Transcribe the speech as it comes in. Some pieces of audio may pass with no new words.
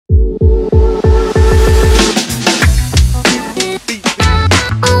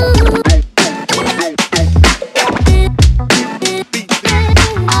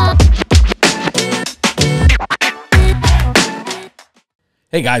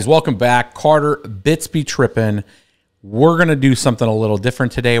Hey guys, welcome back. Carter, BitsBeTrippin. We're going to do something a little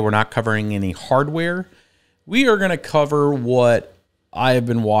different today. We're not covering any hardware. We are going to cover what I have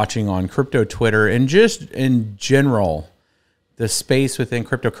been watching on crypto Twitter and just in general, the space within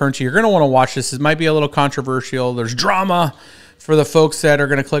cryptocurrency. You're going to want to watch this. It might be a little controversial. There's drama for the folks that are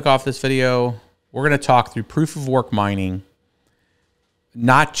going to click off this video. We're going to talk through proof of work mining,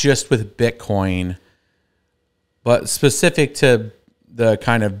 not just with Bitcoin, but specific to the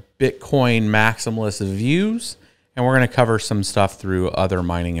kind of Bitcoin maximalist views. And we're going to cover some stuff through other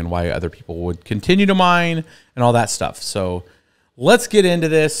mining and why other people would continue to mine and all that stuff. So let's get into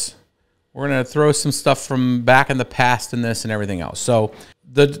this. We're going to throw some stuff from back in the past in this and everything else. So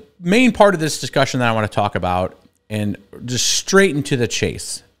the main part of this discussion that I want to talk about, and just straight into the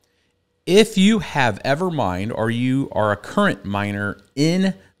chase. If you have ever mined or you are a current miner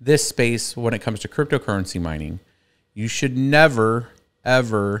in this space when it comes to cryptocurrency mining, you should never,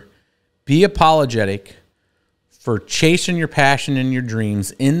 ever be apologetic for chasing your passion and your dreams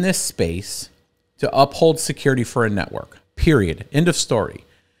in this space to uphold security for a network, period. End of story.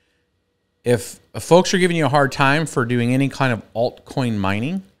 If folks are giving you a hard time for doing any kind of altcoin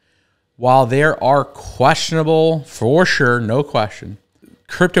mining, while there are questionable, for sure, no question,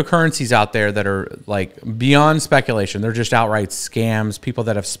 cryptocurrencies out there that are like beyond speculation, they're just outright scams, people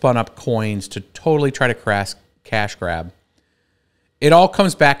that have spun up coins to totally try to cash grab. It all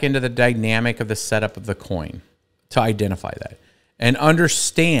comes back into the dynamic of the setup of the coin to identify that and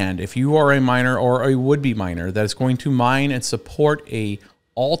understand if you are a miner or a would-be miner that is going to mine and support a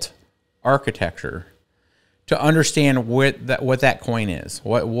alt architecture, to understand what that coin is.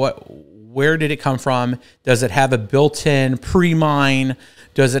 Where did it come from? Does it have a built-in pre-mine?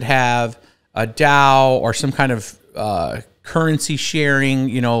 Does it have a DAO or some kind of currency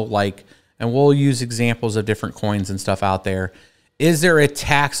sharing, and we'll use examples of different coins and stuff out there. Is there a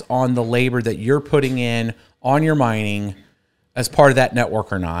tax on the labor that you're putting in on your mining as part of that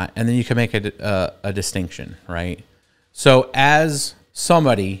network or not? And then you can make a distinction, right? So as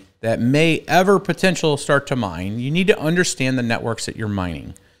somebody that may ever potentially start to mine, you need to understand the networks that you're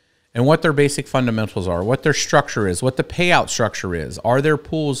mining and what their basic fundamentals are, what their structure is, what the payout structure is. Are there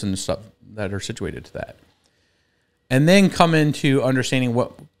pools and stuff that are situated to that? And then come into understanding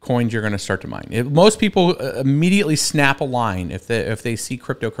what coins you're going to start to mine. Most people immediately snap a line if they see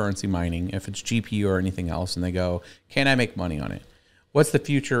cryptocurrency mining, if it's GPU or anything else, and they go, can I make money on it? What's the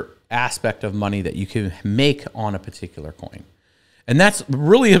future aspect of money that you can make on a particular coin? And that's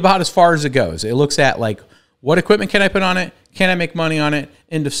really about as far as it goes. It looks at like, what equipment can I put on it? Can I make money on it?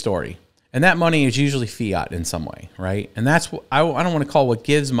 End of story. And that money is usually fiat in some way, right? And that's what I don't want to call what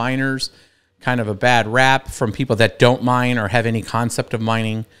gives miners kind of a bad rap from people that don't mine or have any concept of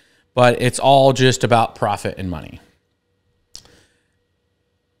mining, but it's all just about profit and money.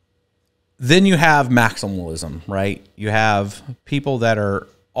 Then you have maximalism, right? You have people that are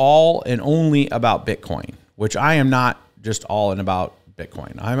all and only about Bitcoin, which I am not just all and about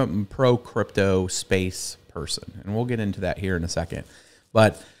Bitcoin. I'm a pro crypto space person, and we'll get into that here in a second.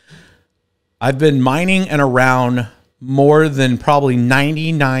 But I've been mining and around more than probably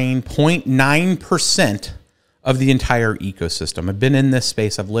 99.9% of the entire ecosystem. I've been in this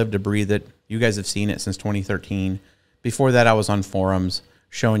space. I've lived to breathe it. You guys have seen it since 2013. Before that, I was on forums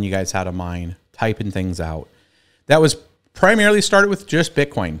showing you guys how to mine, typing things out. That was primarily started with just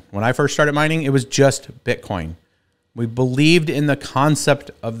Bitcoin. When I first started mining, it was just Bitcoin. We believed in the concept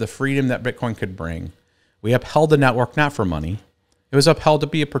of the freedom that Bitcoin could bring. We upheld the network not for money. It was upheld to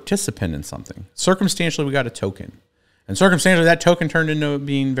be a participant in something. Circumstantially, we got a token. And circumstantially, that token turned into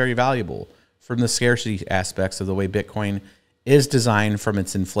being very valuable from the scarcity aspects of the way Bitcoin is designed from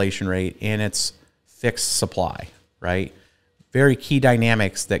its inflation rate and its fixed supply, right? Very key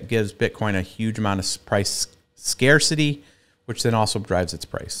dynamics that gives Bitcoin a huge amount of price scarcity, which then also drives its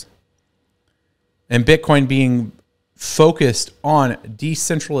price. And Bitcoin being focused on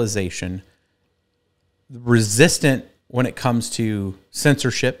decentralization, resistant when it comes to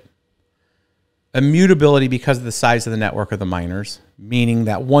censorship, immutability because of the size of the network of the miners, meaning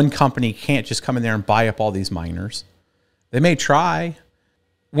that one company can't just come in there and buy up all these miners. They may try.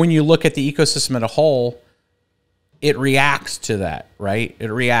 When you look at the ecosystem as a whole, it reacts to that, right?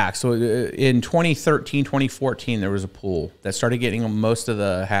 It reacts. So in 2013, 2014, there was a pool that started getting most of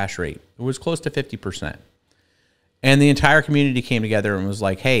the hash rate. It was close to 50%. And the entire community came together and was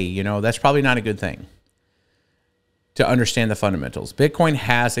like, hey, that's probably not a good thing to understand the fundamentals. Bitcoin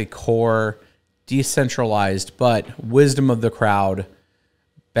has a core decentralized, but wisdom of the crowd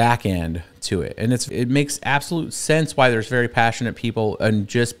back end to it. And it makes absolute sense why there's very passionate people on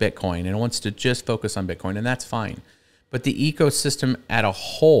just Bitcoin and wants to just focus on Bitcoin, and that's fine. but the ecosystem at a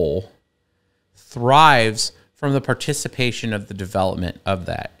whole thrives from the participation of the development of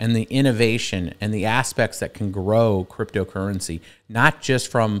that and the innovation and the aspects that can grow cryptocurrency, not just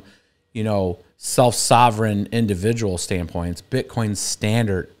from, self-sovereign individual standpoints, Bitcoin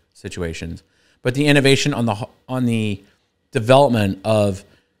standard situations, but the innovation on the development of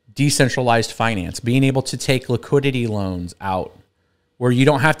decentralized finance, being able to take liquidity loans out where you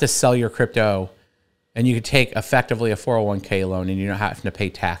don't have to sell your crypto and you can take effectively a 401k loan and you don't have to pay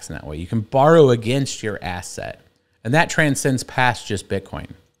tax in that way. You can borrow against your asset. And that transcends past just Bitcoin.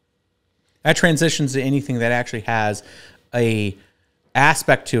 That transitions to anything that actually has a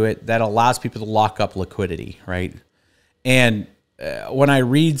aspect to it that allows people to lock up liquidity, right? And when I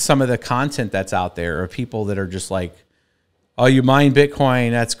read some of the content that's out there of people that are just like, oh, you mine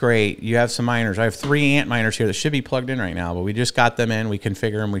Bitcoin, that's great. You have some miners. I have 3 ant miners here that should be plugged in right now, but we just got them in. We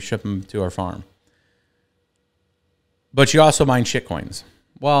configure them. We ship them to our farm. But you also mine shitcoins.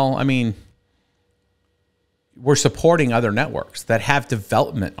 Well, I mean, we're supporting other networks that have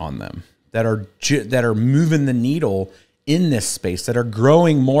development on them, that are moving the needle in this space, that are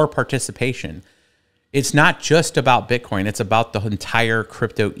growing more participation. It's not just about Bitcoin. It's about the entire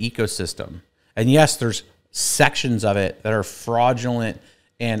crypto ecosystem. And yes, there's sections of it that are fraudulent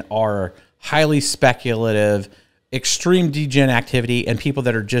and are highly speculative, extreme degen activity, and people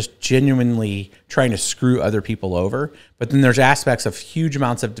that are just genuinely trying to screw other people over. But then there's aspects of huge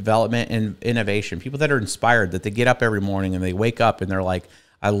amounts of development and innovation, people that are inspired, that they get up every morning and they wake up and they're like,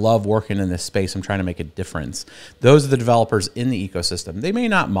 I love working in this space. I'm trying to make a difference. Those are the developers in the ecosystem. They may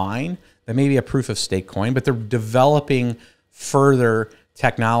not mine. They may be a proof of stake coin, but they're developing further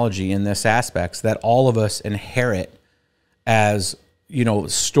technology in this aspects that all of us inherit as,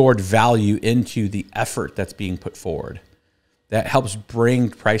 stored value into the effort that's being put forward. That helps bring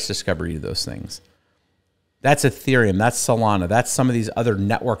price discovery to those things. That's Ethereum. That's Solana. That's some of these other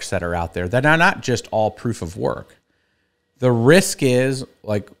networks that are out there that are not just all proof of work. The risk is,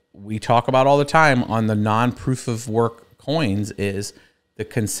 like we talk about all the time on the non-proof of work coins, is the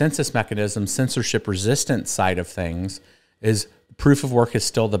consensus mechanism, censorship resistant side of things is proof of work is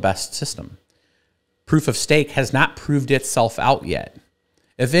still the best system. Proof of stake has not proved itself out yet.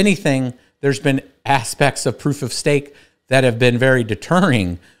 If anything, there's been aspects of proof of stake that have been very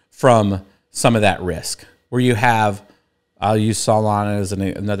deterring from some of that risk, where you have, I'll use Solana as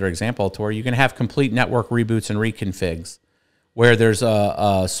another example, to where you can have complete network reboots and reconfigs, where there's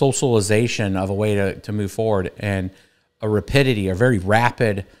a socialization of a way to move forward and a rapidity, a very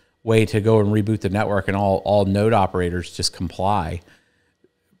rapid way to go and reboot the network, and all node operators just comply.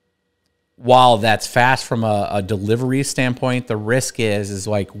 While that's fast from a delivery standpoint, the risk is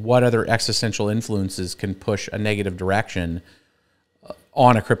like what other existential influences can push a negative direction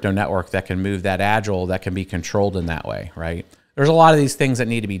on a crypto network that can move that agile, that can be controlled in that way, right? There's a lot of these things that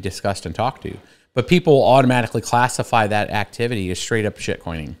need to be discussed and talked to, but people automatically classify that activity as straight up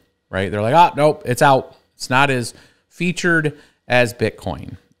shitcoining, right? They're like, oh, nope, it's out. It's not as featured as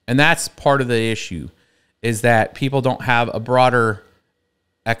Bitcoin. And that's part of the issue, is that people don't have a broader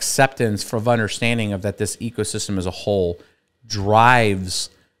acceptance of understanding of that this ecosystem as a whole drives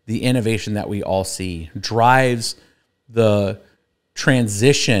the innovation that we all see, drives the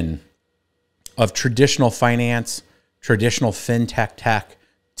transition of traditional finance, traditional fintech tech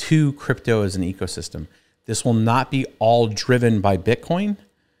to crypto as an ecosystem. This will not be all driven by Bitcoin.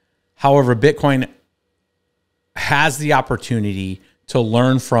 However, Bitcoin has the opportunity to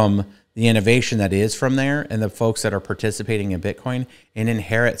learn from the innovation that is from there and the folks that are participating in Bitcoin and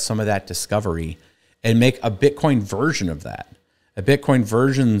inherit some of that discovery and make a Bitcoin version of that, a Bitcoin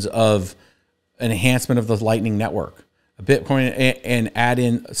versions of an enhancement of the Lightning Network, a Bitcoin, and add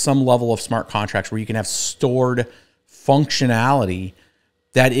in some level of smart contracts where you can have stored functionality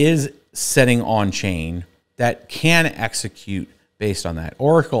that is setting on chain that can execute based on that.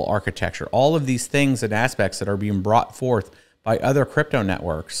 Oracle architecture, all of these things and aspects that are being brought forth by other crypto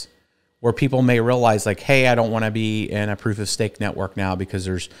networks, where people may realize like, hey, I don't want to be in a proof of stake network now because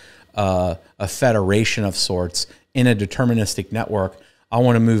there's a federation of sorts in a deterministic network. I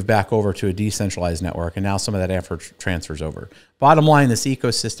want to move back over to a decentralized network. And now some of that effort transfers over. Bottom line, this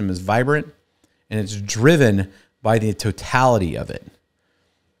ecosystem is vibrant and it's driven by the totality of it.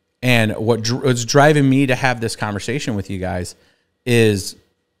 And what's driving me to have this conversation with you guys is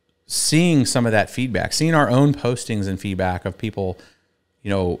seeing some of that feedback, seeing our own postings and feedback of people,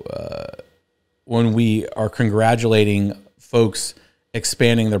 when we are congratulating folks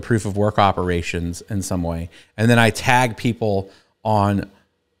expanding their proof of work operations in some way. And then I tag people on,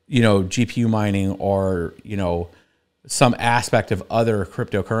 GPU mining or, some aspect of other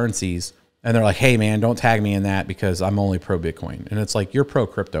cryptocurrencies And they're like, hey man, don't tag me in that because I'm only pro Bitcoin. And it's like, you're pro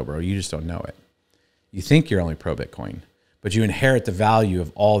crypto, bro. You just don't know it. You think you're only pro Bitcoin, but you inherit the value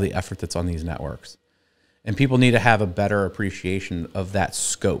of all the effort that's on these networks. And people need to have a better appreciation of that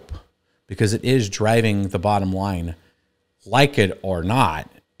scope because it is driving the bottom line. Like it or not,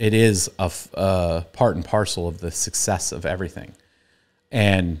 it is a part and parcel of the success of everything.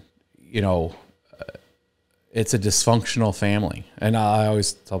 And, you know, it's a dysfunctional family. And I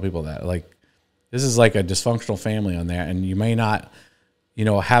always tell people that, like, this is like a dysfunctional family on there. And you may not, you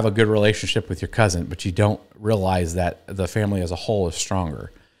know, have a good relationship with your cousin, but you don't realize that the family as a whole is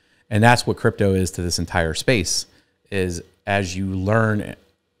stronger. And that's what crypto is to this entire space, is as you learn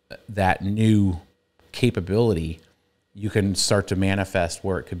that new capability, you can start to manifest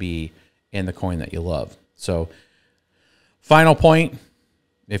where it could be in the coin that you love. So final point,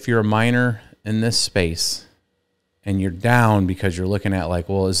 if you're a miner in this space and you're down because you're looking at like,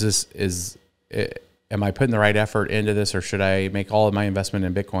 well, am I putting the right effort into this, or should I make all of my investment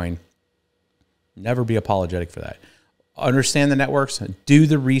in Bitcoin? Never be apologetic for that. Understand the networks, do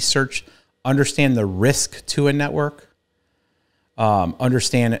the research, understand the risk to a network.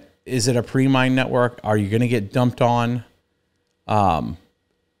 Understand, is it a pre-mine network? Are you going to get dumped on?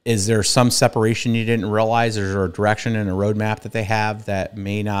 Is there some separation you didn't realize? Is there a direction and a roadmap that they have that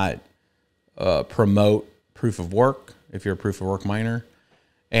may not promote proof of work if you're a proof of work miner?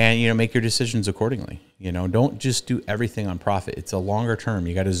 And, you know, make your decisions accordingly. You know, don't just do everything on profit. It's a longer term.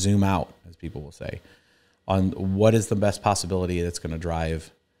 You got to zoom out, as people will say, on what is the best possibility that's going to drive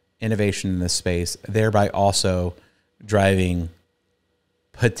innovation in this space, thereby also driving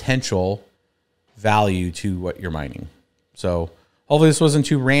potential value to what you're mining. So hopefully this wasn't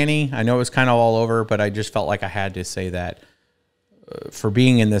too ranty. I know it was kind of all over, but I just felt like I had to say that for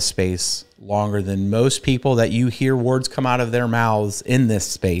being in this space longer than most people that you hear words come out of their mouths in this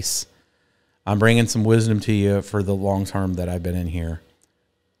space, I'm bringing some wisdom to you for the long term that I've been in here.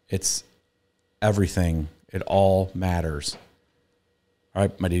 It's everything. It all matters. All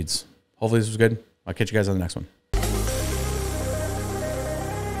right, my dudes. Hopefully this was good. I'll catch you guys on the next one.